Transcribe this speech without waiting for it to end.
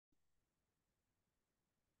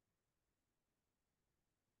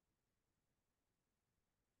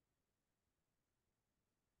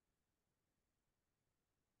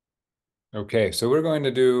Okay, so we're going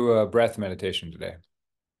to do a breath meditation today.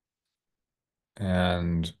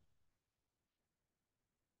 And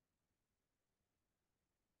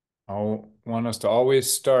I want us to always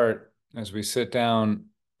start as we sit down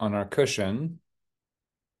on our cushion,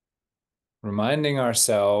 reminding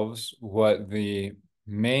ourselves what the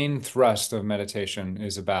main thrust of meditation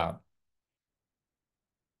is about.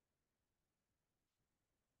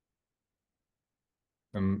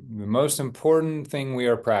 The most important thing we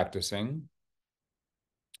are practicing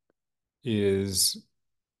is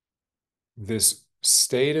this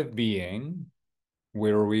state of being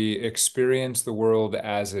where we experience the world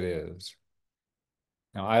as it is.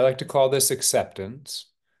 Now, I like to call this acceptance,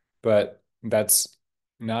 but that's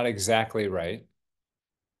not exactly right.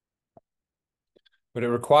 But it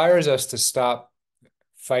requires us to stop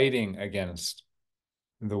fighting against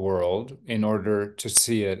the world in order to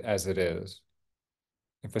see it as it is.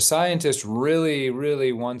 If a scientist really,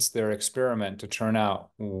 really wants their experiment to turn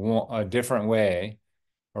out a different way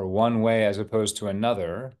or one way as opposed to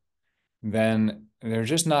another, then they're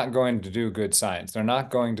just not going to do good science. They're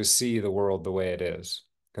not going to see the world the way it is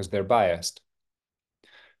because they're biased.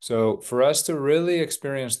 So for us to really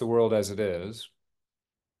experience the world as it is,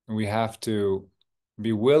 we have to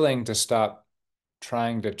be willing to stop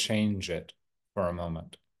trying to change it for a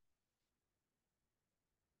moment.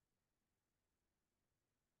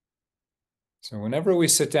 So whenever we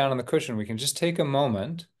sit down on the cushion, we can just take a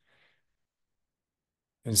moment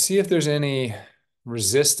and see if there's any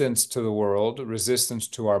resistance to the world, resistance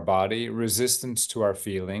to our body, resistance to our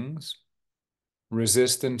feelings,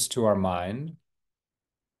 resistance to our mind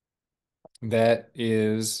that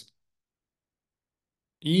is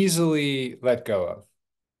easily let go of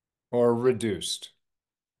or reduced.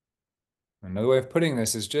 Another way of putting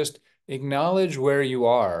this is just acknowledge where you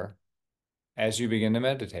are as you begin to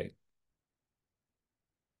meditate.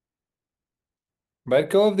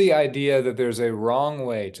 Let go of the idea that there's a wrong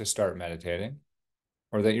way to start meditating,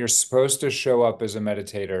 or that you're supposed to show up as a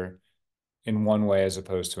meditator in one way as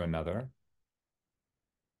opposed to another.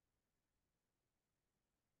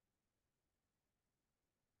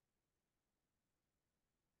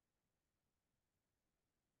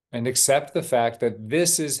 And accept the fact that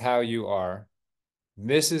this is how you are,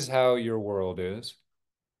 this is how your world is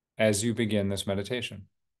as you begin this meditation.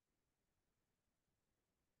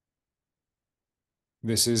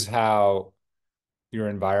 This is how your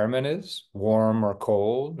environment is, warm or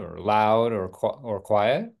cold, or loud or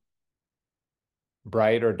quiet,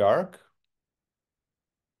 bright or dark.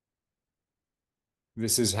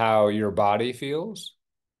 This is how your body feels,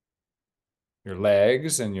 your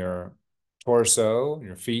legs and your torso,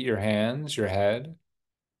 your feet, your hands, your head.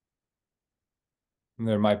 And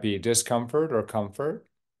there might be discomfort or comfort.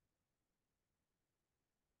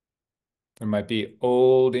 There might be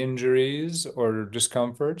old injuries or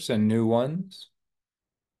discomforts and new ones.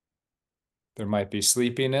 There might be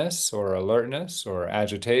sleepiness or alertness or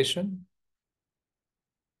agitation.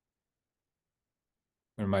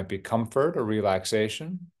 There might be comfort or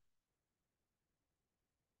relaxation.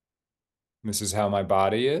 This is how my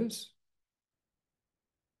body is.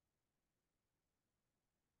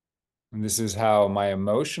 And this is how my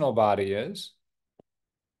emotional body is.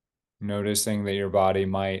 Noticing that your body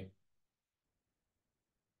might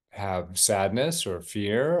have sadness or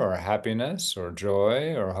fear or happiness or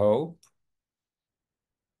joy or hope.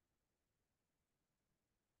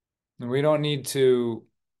 And we don't need to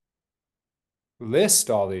list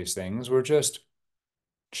all these things. We're just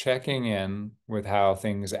checking in with how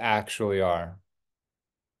things actually are.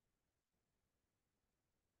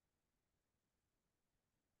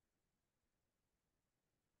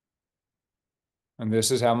 And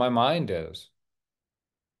this is how my mind is.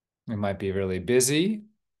 It might be really busy,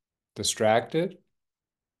 distracted, it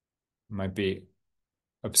might be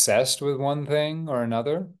obsessed with one thing or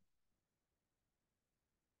another.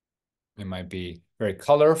 It might be very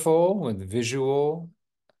colorful with visual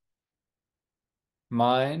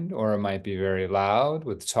mind, or it might be very loud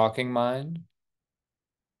with talking mind.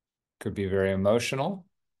 Could be very emotional,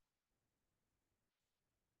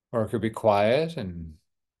 or it could be quiet and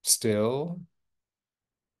still.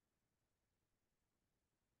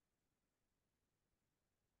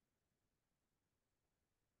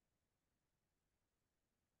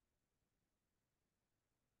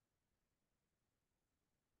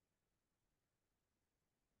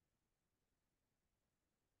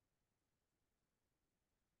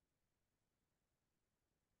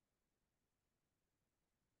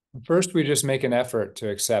 First, we just make an effort to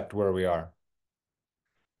accept where we are.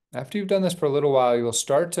 After you've done this for a little while, you'll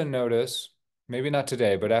start to notice, maybe not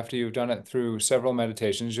today, but after you've done it through several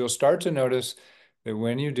meditations, you'll start to notice that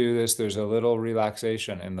when you do this, there's a little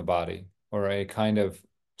relaxation in the body or a kind of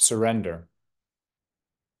surrender.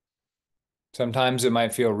 Sometimes it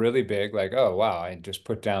might feel really big, like, oh, wow, I just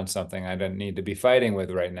put down something I didn't need to be fighting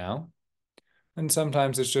with right now. And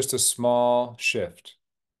sometimes it's just a small shift.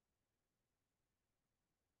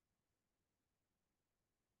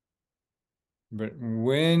 But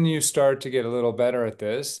when you start to get a little better at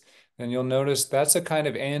this, then you'll notice that's a kind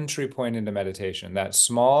of entry point into meditation, that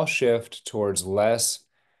small shift towards less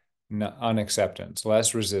unacceptance,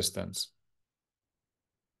 less resistance,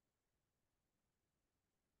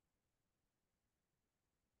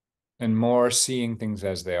 and more seeing things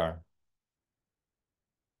as they are.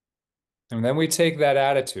 And then we take that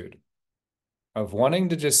attitude of wanting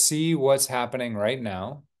to just see what's happening right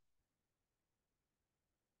now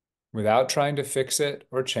without trying to fix it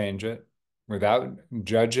or change it, without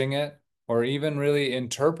judging it or even really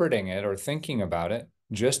interpreting it or thinking about it,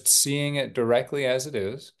 just seeing it directly as it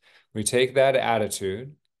is. We take that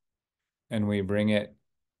attitude and we bring it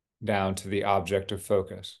down to the object of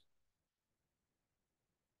focus.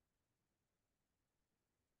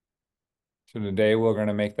 So today we're going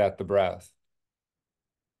to make that the breath.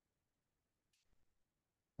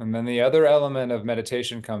 And then the other element of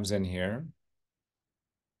meditation comes in here.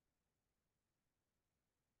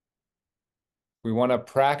 We want to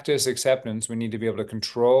practice acceptance. We need to be able to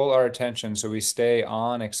control our attention so we stay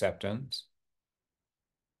on acceptance.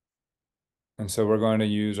 And so we're going to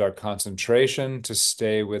use our concentration to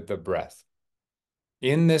stay with the breath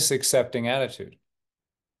in this accepting attitude.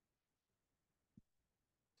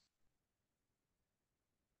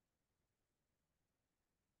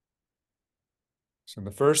 So the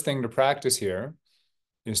first thing to practice here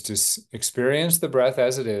is to experience the breath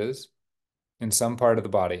as it is in some part of the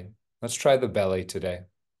body. Let's try the belly today.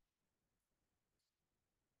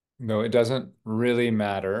 Though it doesn't really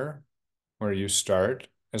matter where you start,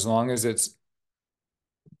 as long as it's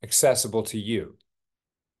accessible to you.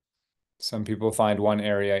 Some people find one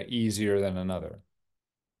area easier than another.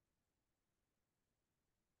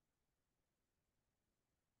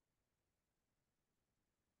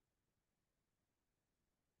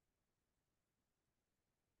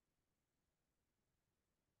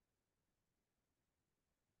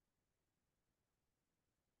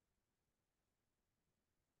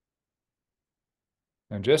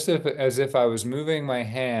 And just as if I was moving my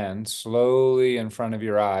hand slowly in front of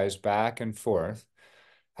your eyes, back and forth,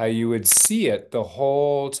 how you would see it the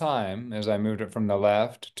whole time as I moved it from the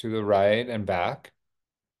left to the right and back.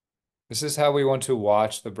 This is how we want to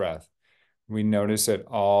watch the breath. We notice it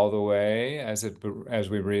all the way as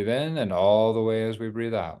we breathe in and all the way as we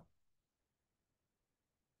breathe out.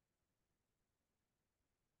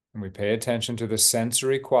 And we pay attention to the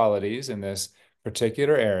sensory qualities in this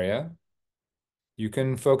particular area. You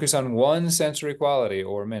can focus on one sensory quality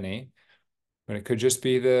or many, but it could just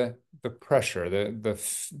be the pressure, the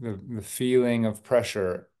feeling of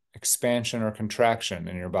pressure, expansion or contraction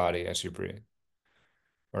in your body as you breathe.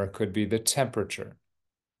 Or it could be the temperature.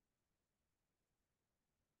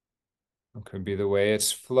 It could be the way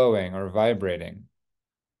it's flowing or vibrating.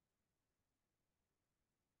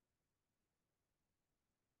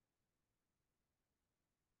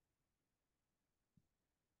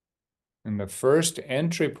 And the first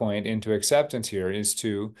entry point into acceptance here is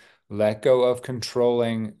to let go of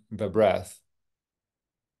controlling the breath.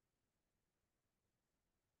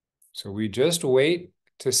 So we just wait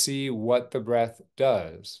to see what the breath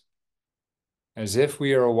does, as if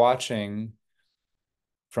we are watching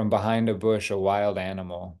from behind a bush a wild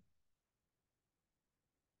animal.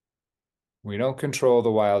 We don't control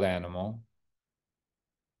the wild animal.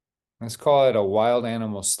 Let's call it a wild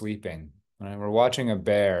animal sleeping. Right? We're watching a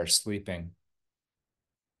bear sleeping.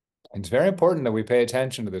 It's very important that we pay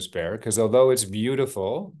attention to this bear because although it's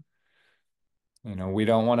beautiful, we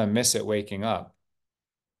don't want to miss it waking up.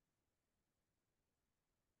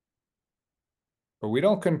 But we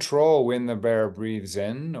don't control when the bear breathes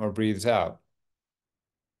in or breathes out.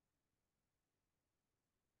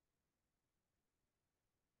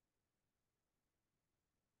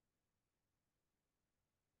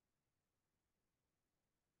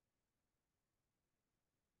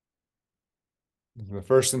 The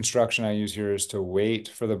first instruction I use here is to wait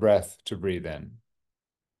for the breath to breathe in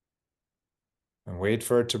and wait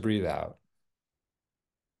for it to breathe out.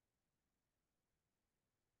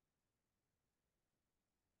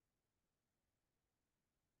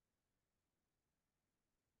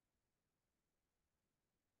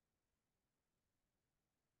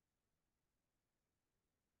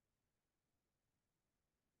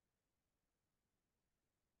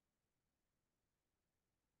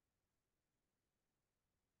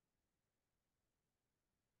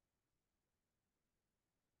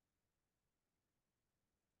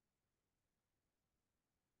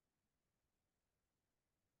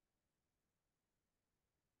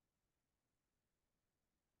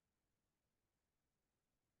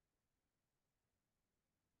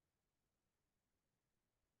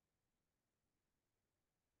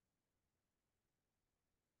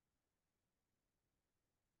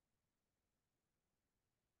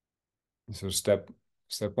 So step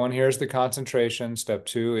one here is the concentration. Step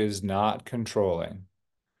two is not controlling.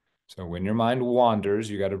 So when your mind wanders,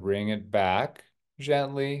 you got to bring it back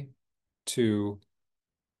gently to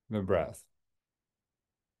the breath.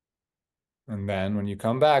 And then when you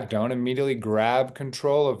come back, don't immediately grab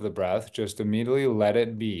control of the breath. Just immediately let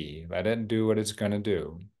it be. Let it do what it's going to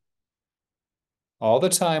do. All the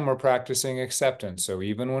time we're practicing acceptance. So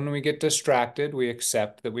even when we get distracted, we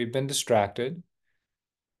accept that we've been distracted.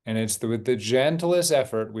 And it's with the gentlest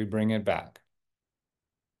effort we bring it back.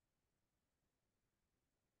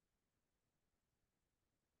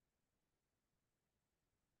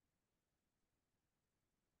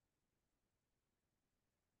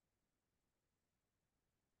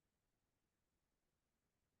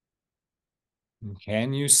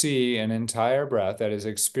 Can you see an entire breath, that is,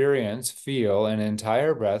 experience, feel an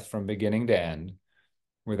entire breath from beginning to end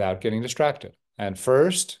without getting distracted? And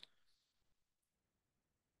first,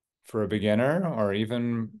 for a beginner, or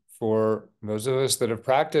even for those of us that have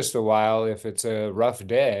practiced a while, if it's a rough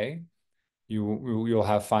day, you'll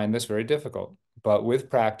have find this very difficult. But with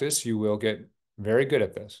practice, you will get very good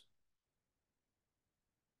at this.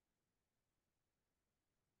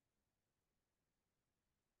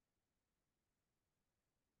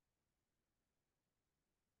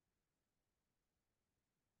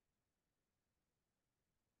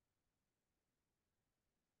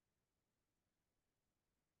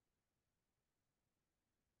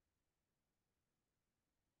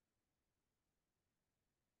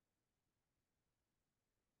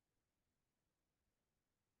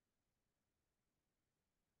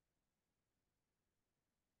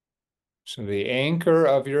 So the anchor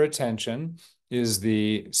of your attention is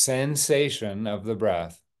the sensation of the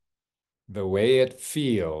breath, the way it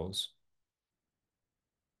feels.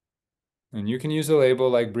 And you can use a label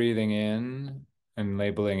like breathing in and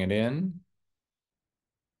labeling it in,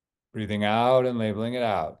 breathing out and labeling it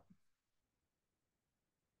out.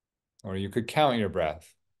 Or you could count your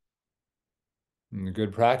breath. And a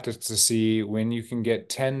good practice to see when you can get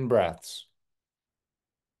 10 breaths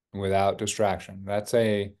without distraction. That's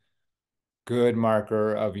a good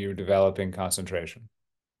marker of you developing concentration.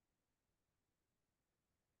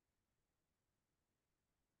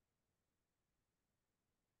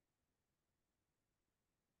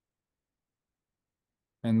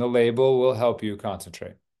 And the label will help you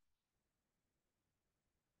concentrate.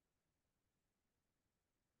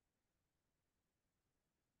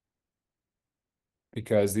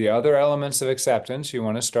 Because the other elements of acceptance you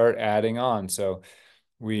want to start adding on. So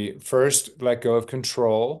we first let go of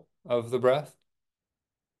control of the breath.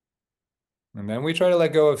 And then we try to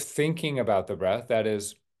let go of thinking about the breath, that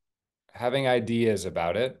is, having ideas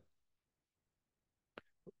about it.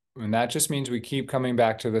 And that just means we keep coming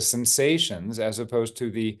back to the sensations as opposed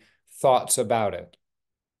to the thoughts about it.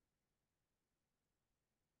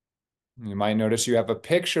 You might notice you have a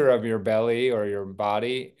picture of your belly or your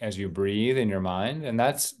body as you breathe in your mind, and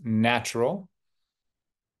that's natural.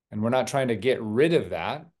 And we're not trying to get rid of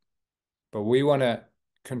that, but we want to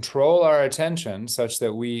control our attention such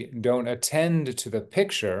that we don't attend to the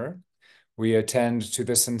picture, we attend to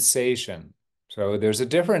the sensation. So there's a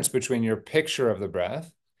difference between your picture of the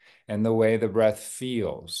breath and the way the breath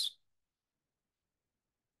feels.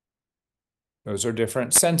 Those are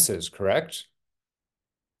different senses, correct?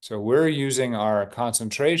 So we're using our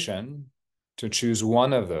concentration to choose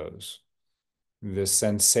one of those, the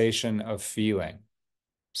sensation of feeling,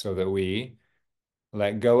 so that we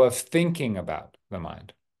let go of thinking about the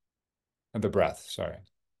mind, the breath, sorry.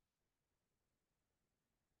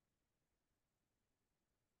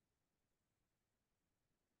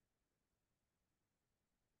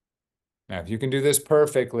 Now, if you can do this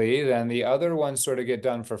perfectly, then the other ones sort of get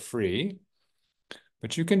done for free,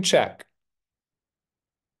 but you can check.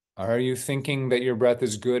 Are you thinking that your breath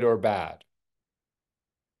is good or bad?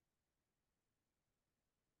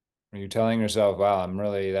 Are you telling yourself, wow,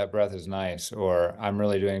 that breath is nice, or I'm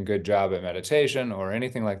really doing a good job at meditation, or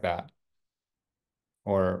anything like that?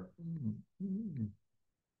 Or,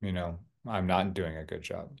 I'm not doing a good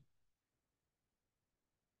job.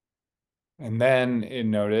 And then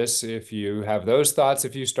notice if you have those thoughts,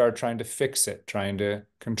 if you start trying to fix it, trying to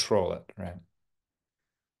control it, right?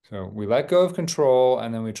 So we let go of control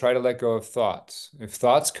and then we try to let go of thoughts. If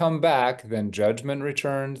thoughts come back, then judgment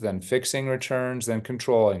returns, then fixing returns, then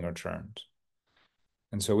controlling returns.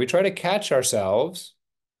 And so we try to catch ourselves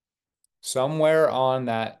somewhere on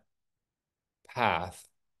that path.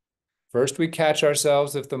 First, we catch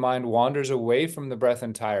ourselves if the mind wanders away from the breath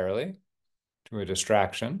entirely to a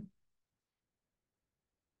distraction.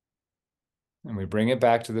 And we bring it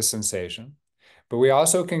back to the sensation. But we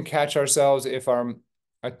also can catch ourselves if our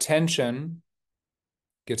attention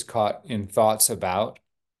gets caught in thoughts about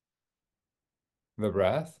the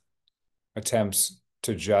breath, attempts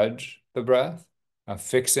to judge the breath,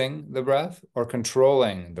 fixing the breath, or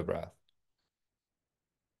controlling the breath.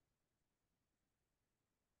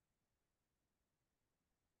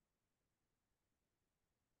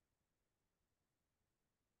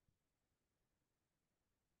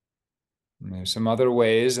 And there's some other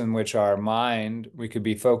ways in which our mind, we could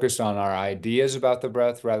be focused on our ideas about the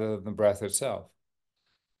breath rather than the breath itself.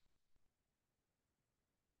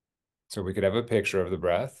 So we could have a picture of the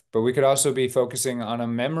breath, but we could also be focusing on a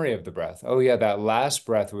memory of the breath. Oh, yeah, that last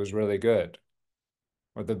breath was really good.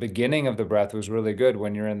 Or the beginning of the breath was really good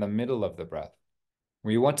when you're in the middle of the breath.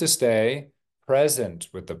 We want to stay present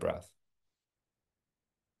with the breath.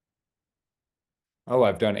 Oh,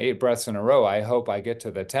 I've done 8 breaths in a row. I hope I get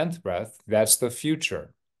to the 10th breath. That's the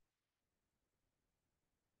future.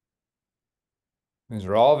 These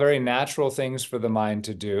are all very natural things for the mind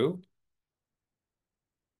to do.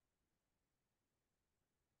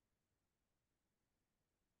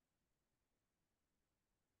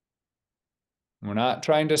 We're not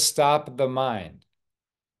trying to stop the mind.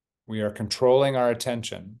 We are controlling our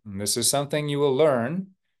attention. And this is something you will learn,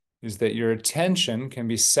 is that your attention can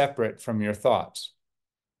be separate from your thoughts.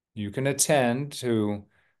 You can attend to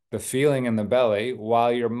the feeling in the belly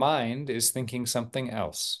while your mind is thinking something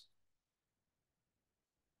else.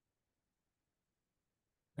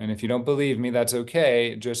 And if you don't believe me, that's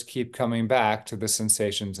okay. Just keep coming back to the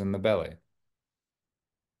sensations in the belly.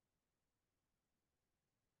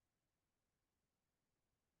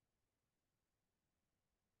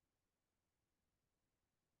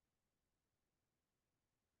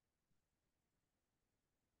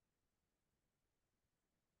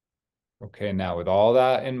 Okay, now with all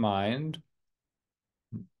that in mind,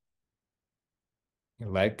 you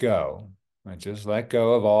let go. I just let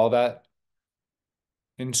go of all that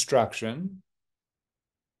instruction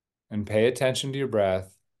and pay attention to your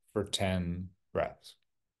breath for 10 breaths.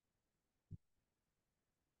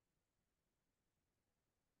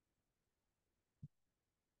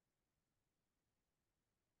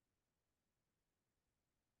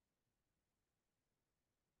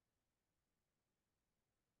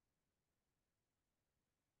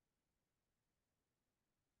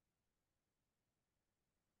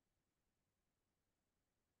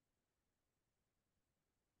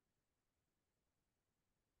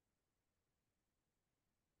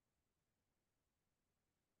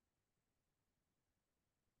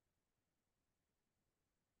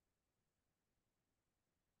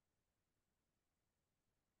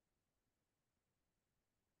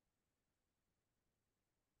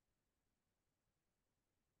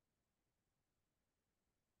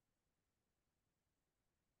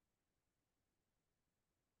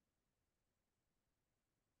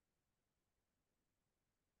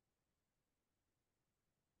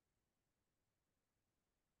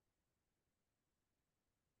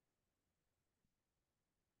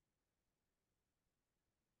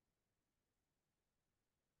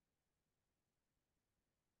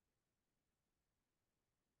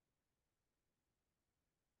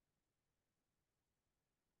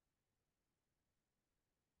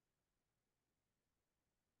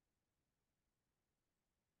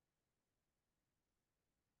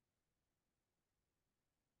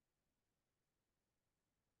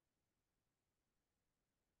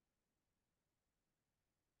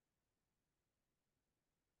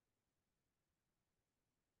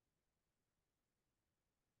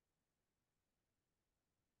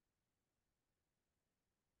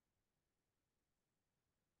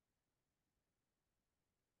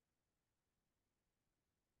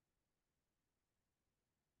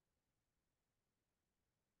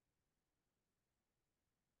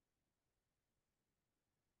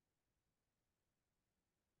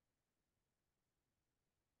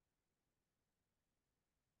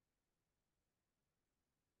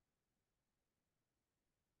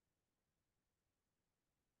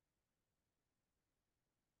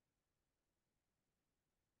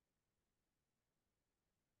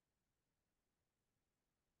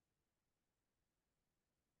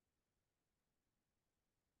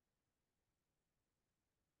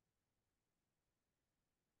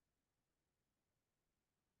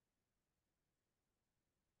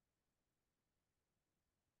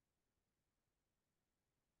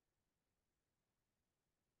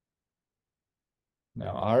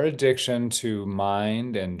 Now, our addiction to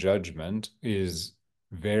mind and judgment is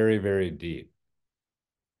very, very deep.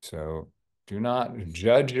 So do not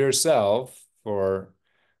judge yourself for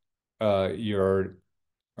your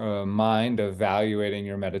mind evaluating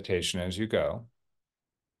your meditation as you go.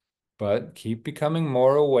 but keep becoming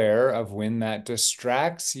more aware of when that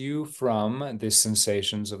distracts you from the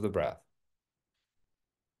sensations of the breath.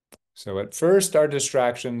 So at first, our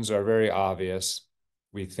distractions are very obvious.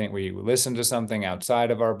 We think we listen to something outside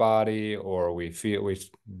of our body, or we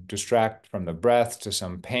distract from the breath to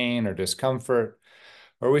some pain or discomfort,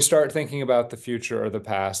 or we start thinking about the future or the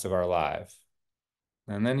past of our life.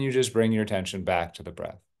 And then you just bring your attention back to the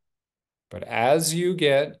breath. But as you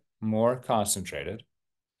get more concentrated,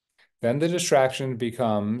 then the distraction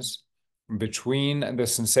becomes between the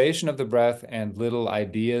sensation of the breath and little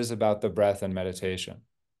ideas about the breath and meditation.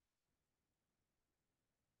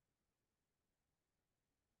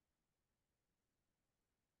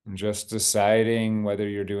 And just deciding whether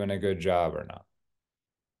you're doing a good job or not.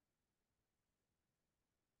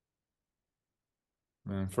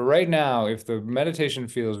 And for right now, if the meditation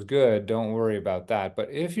feels good, don't worry about that. But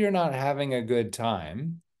if you're not having a good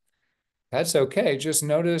time, that's okay. Just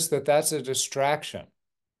notice that that's a distraction.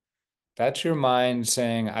 That's your mind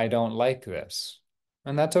saying, I don't like this.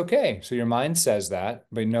 And that's okay. So your mind says that,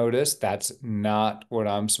 but notice that's not what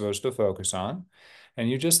I'm supposed to focus on. And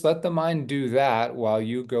you just let the mind do that while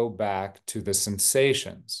you go back to the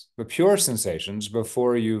sensations, the pure sensations,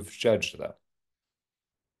 before you've judged them.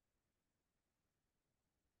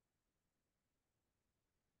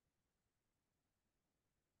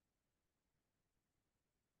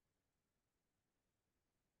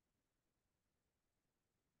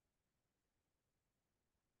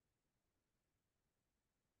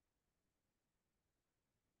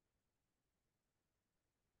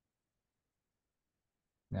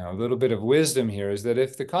 Now, a little bit of wisdom here is that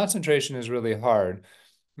if the concentration is really hard,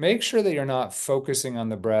 make sure that you're not focusing on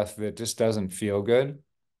the breath that just doesn't feel good.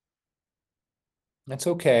 It's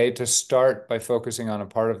okay to start by focusing on a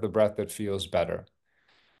part of the breath that feels better.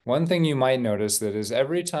 One thing you might notice that is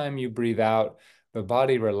every time you breathe out, the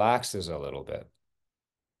body relaxes a little bit.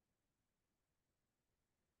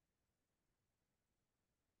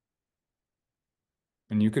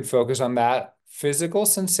 And you could focus on that physical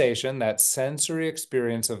sensation, that sensory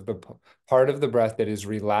experience of the part of the breath that is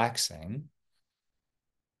relaxing.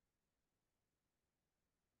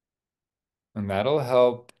 And that'll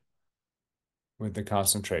help with the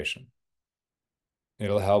concentration.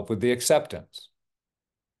 It'll help with the acceptance.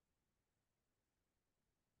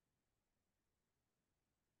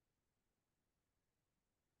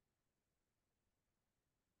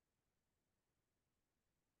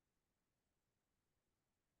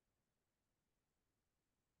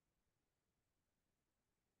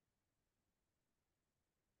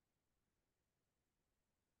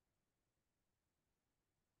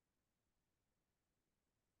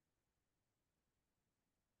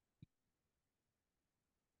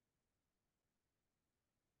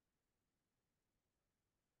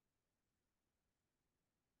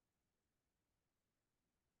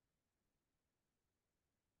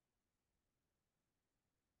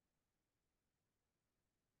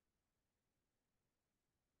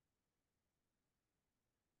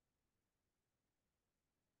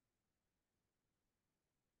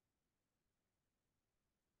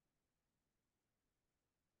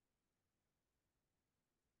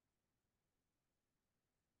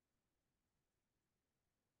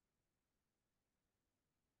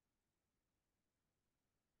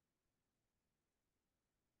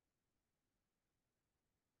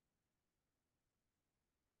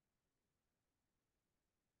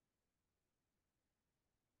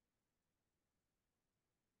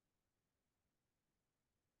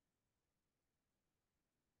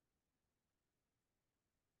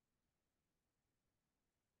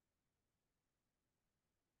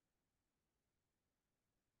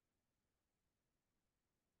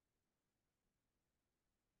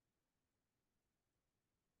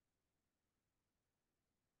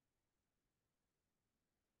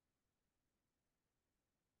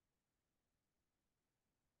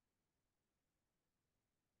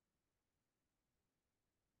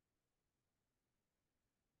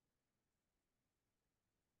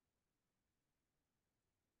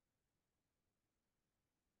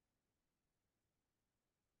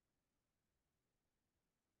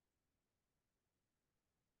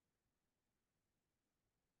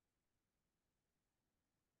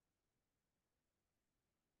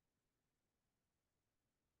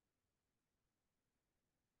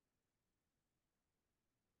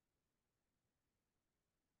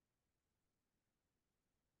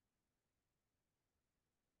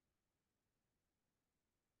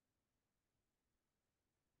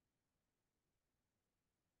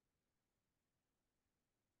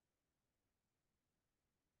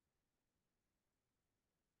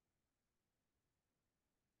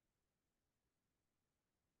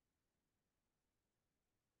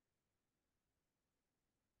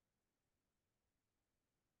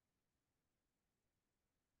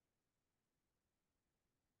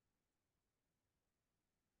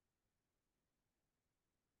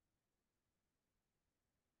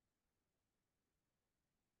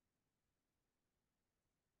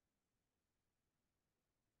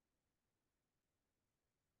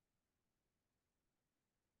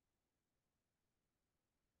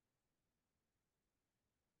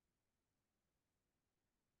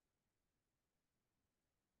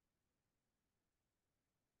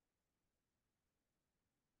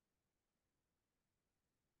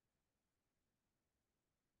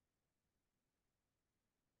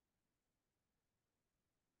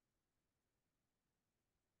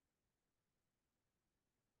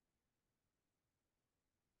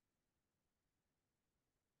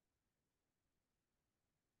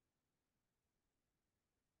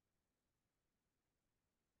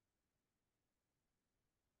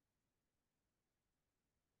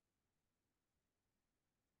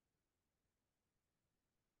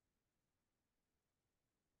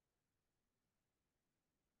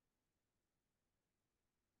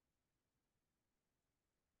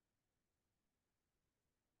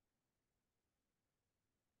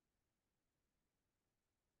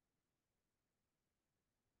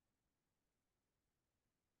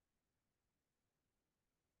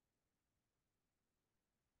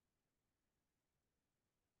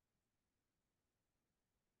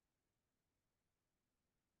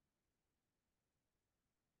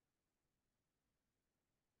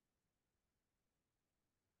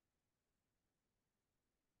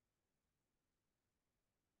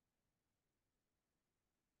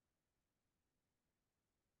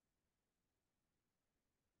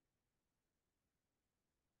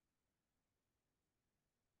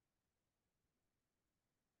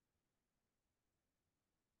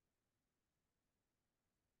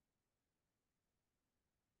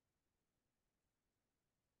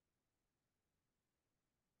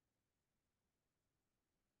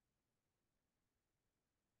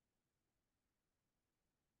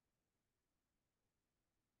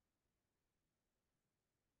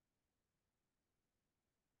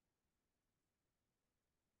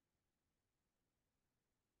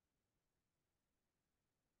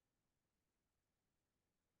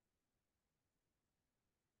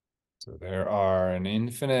 So there are an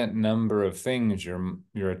infinite number of things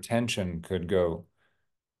your attention could go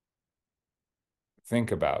think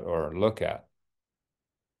about or look at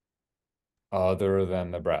other than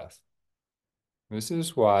the breath. This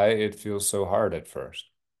is why it feels so hard at first,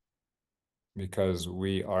 because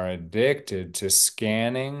we are addicted to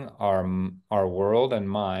scanning our world and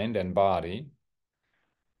mind and body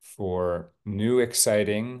for new,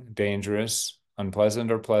 exciting, dangerous,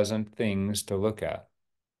 unpleasant, or pleasant things to look at.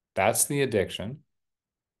 That's the addiction.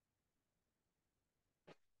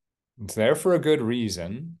 It's there for a good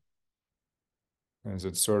reason, as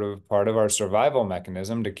it's sort of part of our survival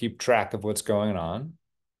mechanism to keep track of what's going on.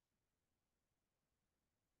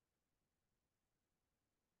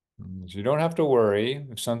 So you don't have to worry.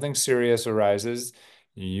 If something serious arises,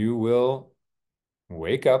 you will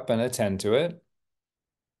wake up and attend to it.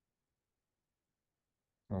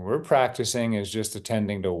 What we're practicing is just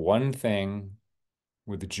attending to one thing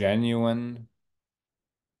with genuine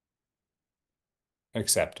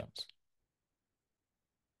acceptance.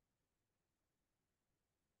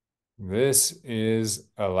 This is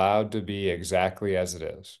allowed to be exactly as it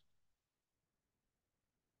is.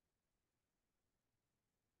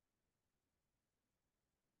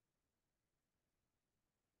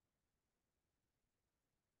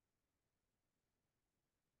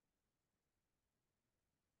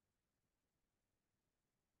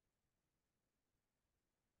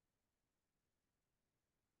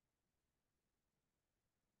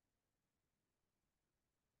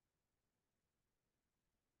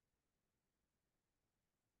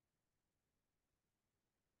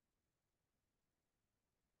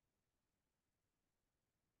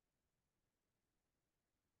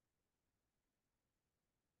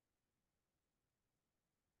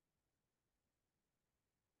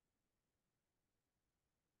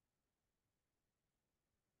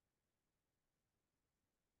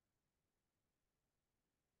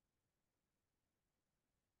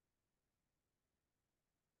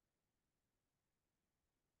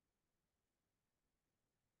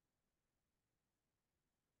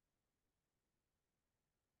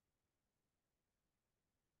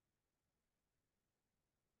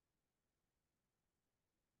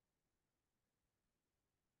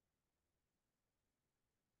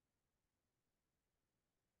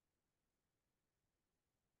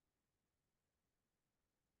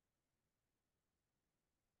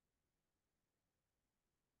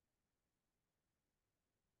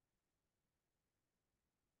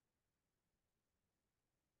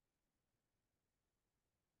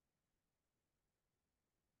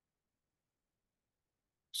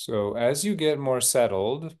 So as you get more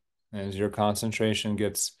settled, as your concentration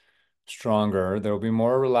gets stronger, there will be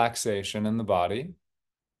more relaxation in the body.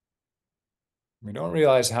 We don't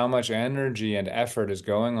realize how much energy and effort is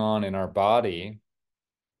going on in our body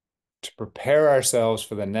to prepare ourselves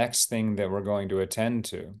for the next thing that we're going to attend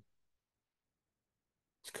to.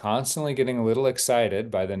 It's constantly getting a little excited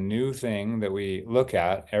by the new thing that we look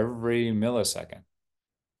at every millisecond.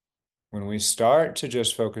 When we start to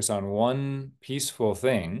just focus on one peaceful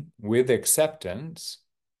thing with acceptance,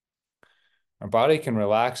 our body can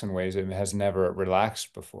relax in ways it has never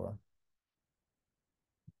relaxed before.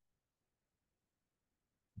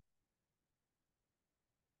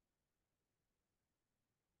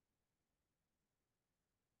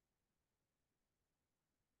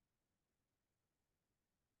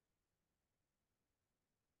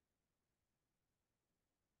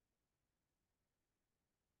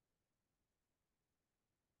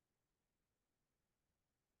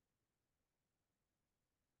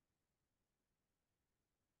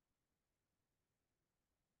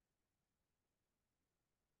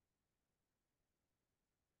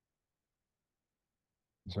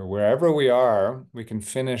 So wherever we are, we can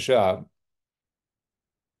finish up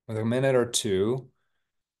with a minute or two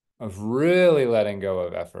of really letting go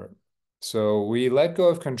of effort. So we let go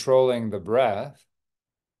of controlling the breath,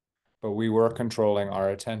 but we were controlling our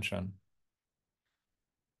attention.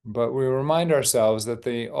 But we remind ourselves that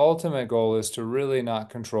the ultimate goal is to really not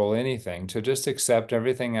control anything, to just accept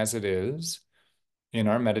everything as it is in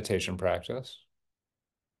our meditation practice.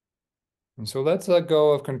 And so let's let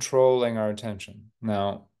go of controlling our attention.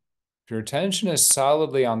 Now, if your attention is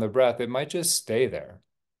solidly on the breath, it might just stay there,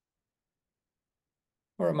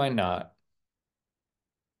 or it might not.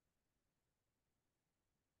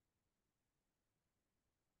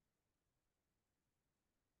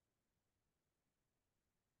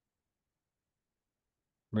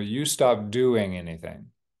 But you stop doing anything.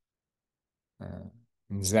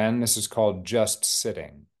 In Zen, this is called just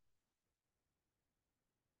sitting.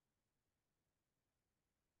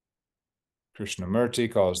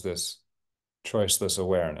 Krishnamurti calls this choiceless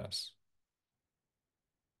awareness.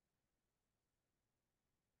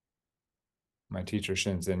 My teacher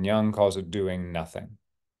Shinzen Young calls it doing nothing.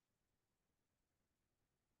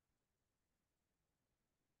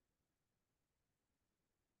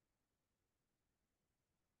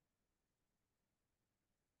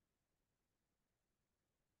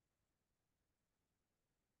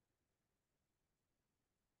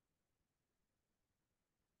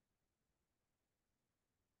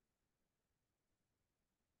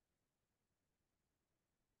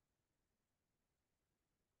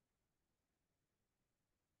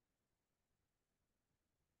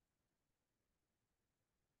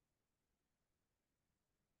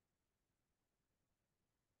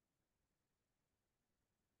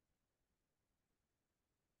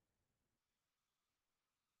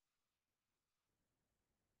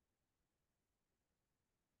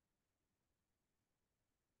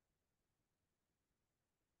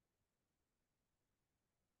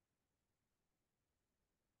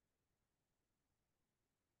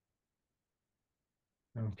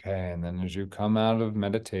 Okay, and then as you come out of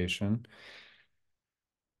meditation,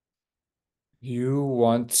 you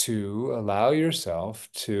want to allow yourself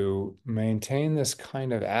to maintain this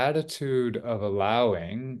kind of attitude of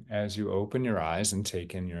allowing as you open your eyes and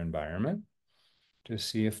take in your environment to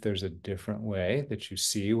see if there's a different way that you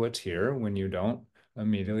see what's here when you don't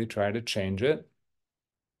immediately try to change it.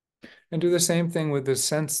 And do the same thing with the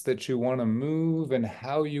sense that you want to move and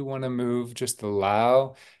how you want to move. Just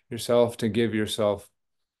allow yourself to give yourself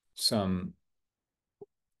some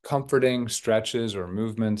comforting stretches or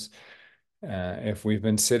movements. If we've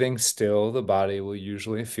been sitting still, the body will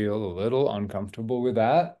usually feel a little uncomfortable with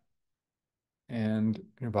that, and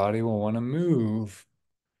your body will want to move.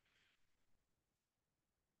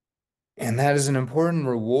 And that is an important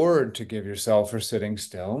reward to give yourself for sitting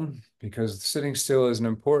still, because sitting still is an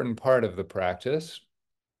important part of the practice,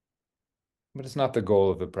 but it's not the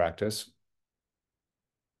goal of the practice.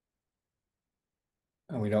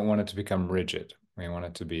 And we don't want it to become rigid. We want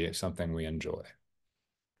it to be something we enjoy.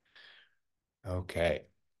 Okay.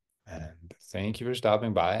 And thank you for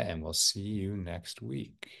stopping by, and we'll see you next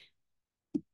week.